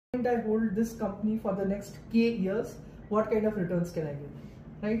I hold this company for the next K years, what kind of returns can I get,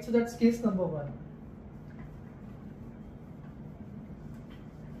 right? So that's case number one.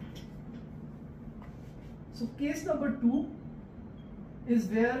 So case number two is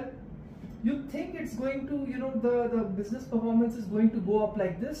where you think it's going to, the business performance is going to go up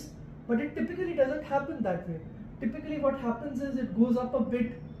like this, but it typically doesn't happen that way. Typically what happens is it goes up a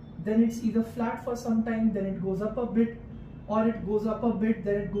bit, then it's either flat for some time, then it goes up a bit, or it goes up a bit,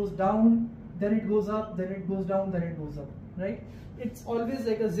 then it goes down, then it goes up, then it goes down, then it goes up, right? It's always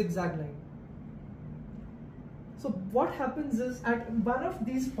like a zigzag line. So what happens is at one of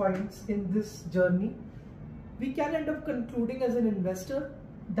these points in this journey, we can end up concluding as an investor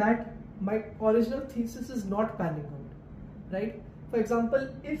that my original thesis is not panning out, right? For example,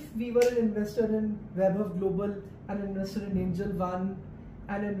 if we were an investor in Webber Global, an investor in Angel One,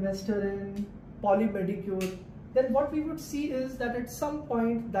 an investor in Polymedicure, then what we would see is that at some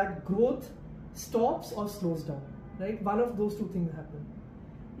point that growth stops or slows down, right? One of those two things happen.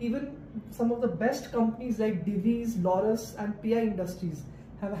 Even some of the best companies like Divi's, Laurus and PI Industries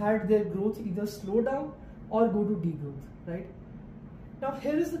have had their growth either slow down or go to degrowth, right? Now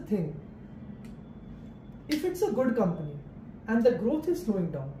here is the thing. If it's a good company and the growth is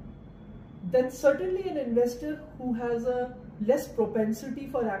slowing down, then certainly an investor who has a less propensity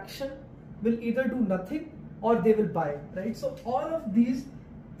for action will either do nothing or they will buy, right? So all of these,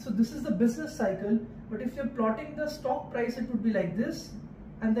 so this is the business cycle, but if you're plotting the stock price, it would be like this,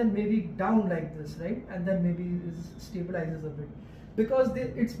 and then maybe down like this, right? And then maybe it stabilizes a bit. Because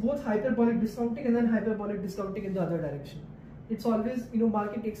it's both hyperbolic discounting and then hyperbolic discounting in the other direction. It's always,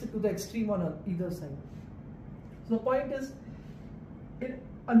 market takes it to the extreme on either side. So the point is,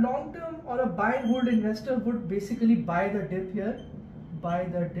 a long-term or a buy and hold investor would basically buy the dip here, buy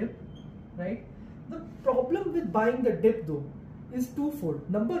the dip, right? The problem with buying the dip though is twofold.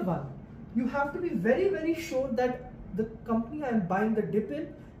 Number one, you have to be very, very sure that the company I am buying the dip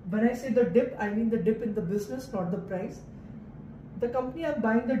in, when I say the dip, I mean the dip in the business, not the price. The company I'm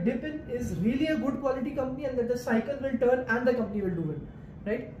buying the dip in is really a good quality company and that the cycle will turn and the company will do it,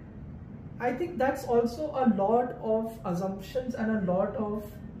 right? I think that's also a lot of assumptions and a lot of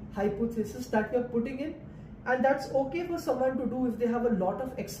hypothesis that you're putting in, and that's okay for someone to do if they have a lot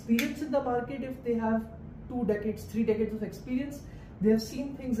of experience in the market, if they have 2 decades, 3 decades of experience, they have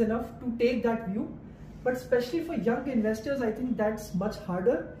seen things enough to take that view. But especially for young investors, I think that's much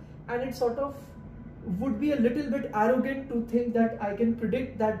harder, and it sort of would be a little bit arrogant to think that I can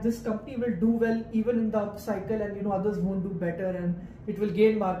predict that this company will do well even in the up cycle and others won't do better and it will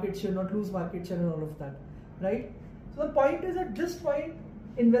gain market share, not lose market share and all of that, right? So the point is, at this point,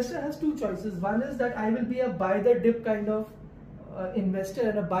 investor has two choices. One is that I will be a buy the dip kind of investor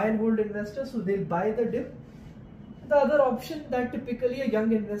and a buy and hold investor, so they'll buy the dip. The other option that typically a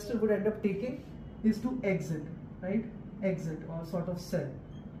young investor would end up taking is to exit, right? Exit or sort of sell.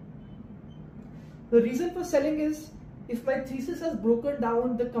 The reason for selling is, if my thesis has broken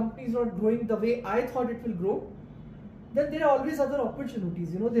down, the company is not growing the way I thought it will grow, then there are always other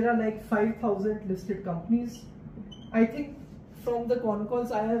opportunities. There are like 5,000 listed companies. I think from the con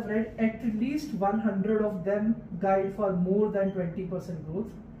calls I have read, at least 100 of them guide for more than 20% growth,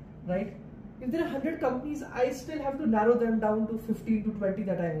 right? If there are 100 companies, I still have to narrow them down to 15 to 20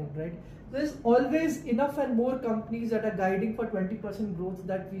 that I own, right? There's always enough and more companies that are guiding for 20% growth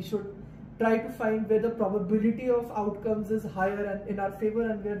that we should try to find where the probability of outcomes is higher and in our favor,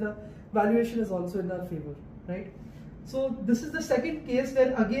 and where the valuation is also in our favor, right? So this is the second case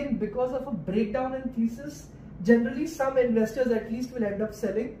where, again, because of a breakdown in thesis, generally some investors at least will end up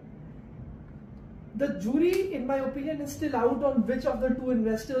selling. The jury, in my opinion, is still out on which of the two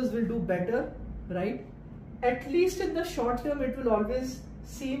investors will do better, right? At least in the short term, it will always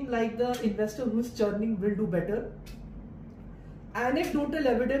seem like the investor who's churning will do better. Anecdotal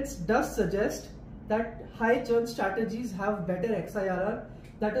evidence does suggest that high churn strategies have better XIRR.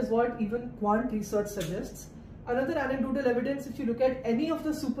 That is what even quant research suggests. Another anecdotal evidence, if you look at any of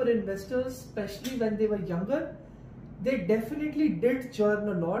the super investors, especially when they were younger, they definitely did churn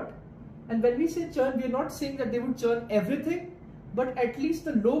a lot. And when we say churn, we are not saying that they would churn everything, but at least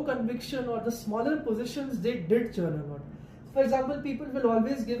the low conviction or the smaller positions, they did churn a lot. For example, people will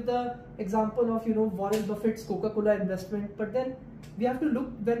always give the example of, Warren Buffett's Coca-Cola investment, but then we have to look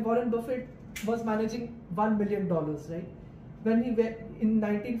when Warren Buffett was managing $1 million, right? When he went in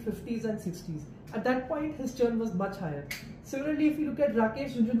 1950s and 60s. At that point, his churn was much higher. Similarly, if you look at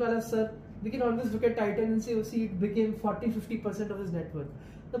Rakesh Jhunjhunwala sir, we can always look at Titan and say, oh, see, it became 40-50% of his net worth.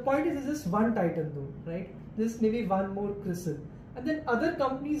 The point is, this is one Titan though, right? This maybe one more Crystal. And then other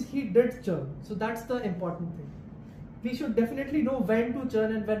companies, he did churn. So that's the important thing. we should definitely know when to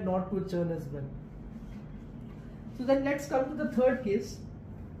churn and when not to churn as well. So then let's come to the third case.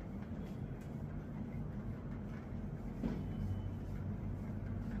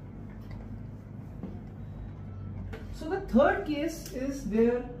 So the third case is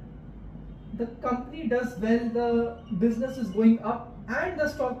where the company does well, the business is going up, and the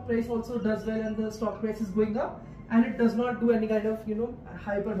stock price also does well, and the stock price is going up, and it does not do any kind of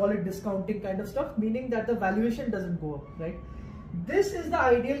hyperbolic discounting kind of stuff, meaning that the valuation doesn't go up, right? This is the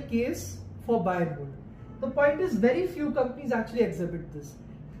ideal case for buy and hold. The point is, very few companies actually exhibit this.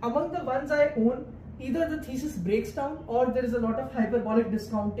 Among the ones I own, either the thesis breaks down or there is a lot of hyperbolic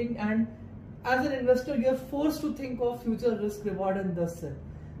discounting, and as an investor you are forced to think of future risk reward and thus sell.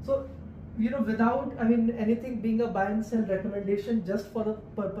 So without anything being a buy and sell recommendation, just for the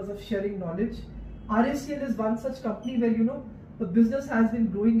purpose of sharing knowledge, RACL is one such company where the business has been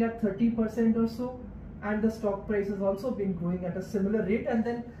growing at 30% or so, and the stock price has also been growing at a similar rate, and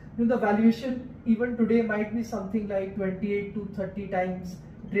then the valuation even today might be something like 28 to 30 times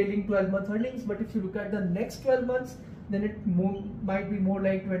trailing 12-month earnings, but if you look at the next 12 months, then it might be more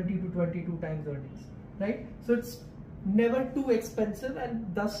like 20 to 22 times earnings, right? So it's never too expensive,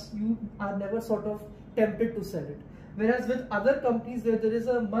 and thus you are never sort of tempted to sell it. Whereas with other companies where there is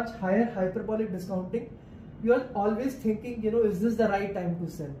a much higher hyperbolic discounting, you are always thinking, is this the right time to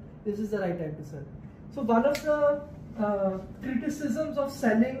sell? Is this the right time to sell? So one of the criticisms of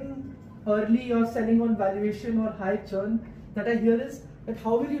selling early or selling on valuation or high churn that I hear is that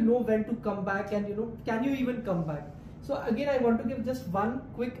how will you know when to come back, and can you even come back? So again, I want to give just one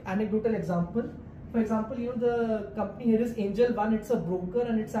quick anecdotal example. For example, the company here is Angel One. It's a broker,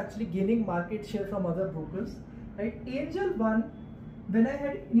 and it's actually gaining market share from other brokers, right? Angel One, when I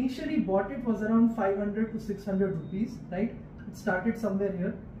had initially bought it, was around 500 to 600 rupees, right? It started somewhere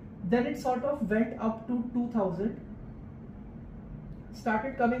here. Then it sort of went up to 2000,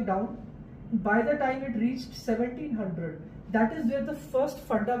 started coming down. By the time it reached 1700, that is where the first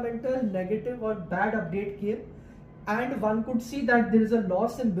fundamental negative or bad update came, and one could see that there is a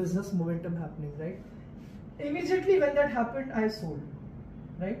loss in business momentum happening, right? Immediately when that happened, I sold,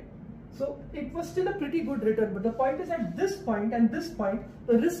 right? So it was still a pretty good return, but the point is, at this point and this point,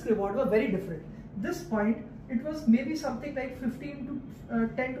 the risk reward were very different. This point, it was maybe something like 10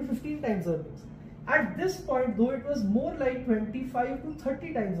 to 15 times earnings. At this point, though, it was more like 25 to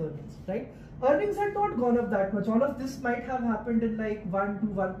 30 times earnings, right? Earnings had not gone up that much. All of this might have happened in like 1 to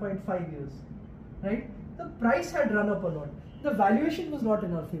 1.5 years, right? The price had run up a lot. The valuation was not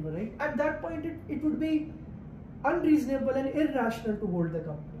in our favor, right? At that point, it would be unreasonable and irrational to hold the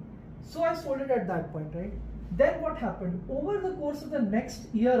company. So I sold it at that point, right? Then what happened? Over the course of the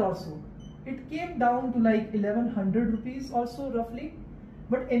next year or so, it came down to like 1100 rupees or so roughly.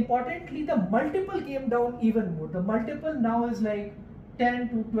 But importantly, the multiple came down even more. The multiple now is like 10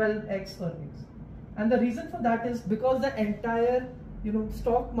 to 12x earnings. And the reason for that is because the entire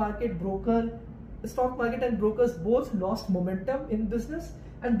stock market and brokers both lost momentum in business,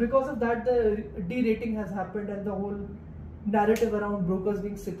 and because of that the de-rating has happened, and the whole narrative around brokers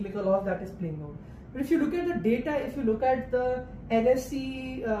being cyclical, all of that is playing out. But if you look at the data, if you look at the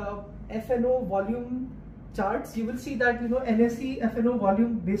NSE FNO volume charts, you will see that NSE FNO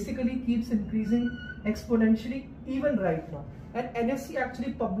volume basically keeps increasing exponentially even right now, and NSE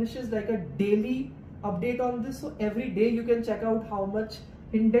actually publishes like a daily update on this, so every day you can check out how much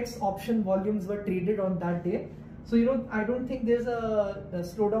index option volumes were traded on that day. So I don't think there's a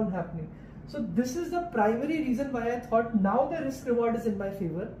slowdown happening. So this is the primary reason why I thought now the risk reward is in my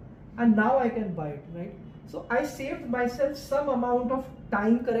favor, and now I can buy it, right? So I saved myself some amount of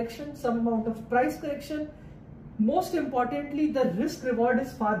time correction, some amount of price correction. Most importantly, the risk reward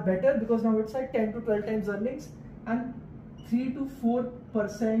is far better because now it's at 10 to 12 times earnings and 3 to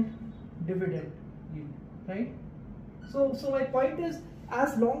 4% dividend yield, right? So my point is,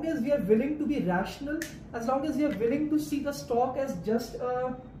 as long as we are willing to be rational, as long as we are willing to see the stock as just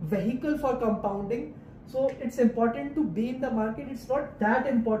a vehicle for compounding, so it's important to be in the market. It's not that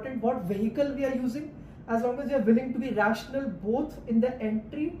important what vehicle we are using, as long as we are willing to be rational both in the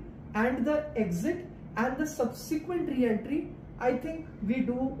entry and the exit and the subsequent re-entry, I think we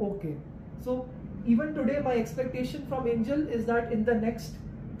do okay. So even today, my expectation from Angel is that in the next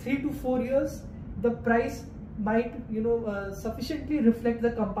 3 to 4 years, the price might sufficiently reflect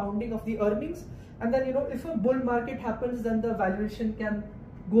the compounding of the earnings, and then if a bull market happens, then the valuation can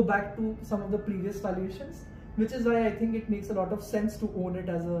go back to some of the previous valuations, which is why I think it makes a lot of sense to own it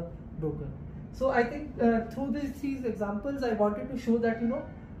as a broker. So I think through these examples, I wanted to show that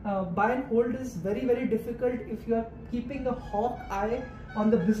buy and hold is very, very difficult if you are keeping a hawk eye on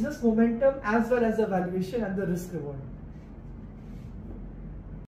the business momentum as well as the valuation and the risk reward.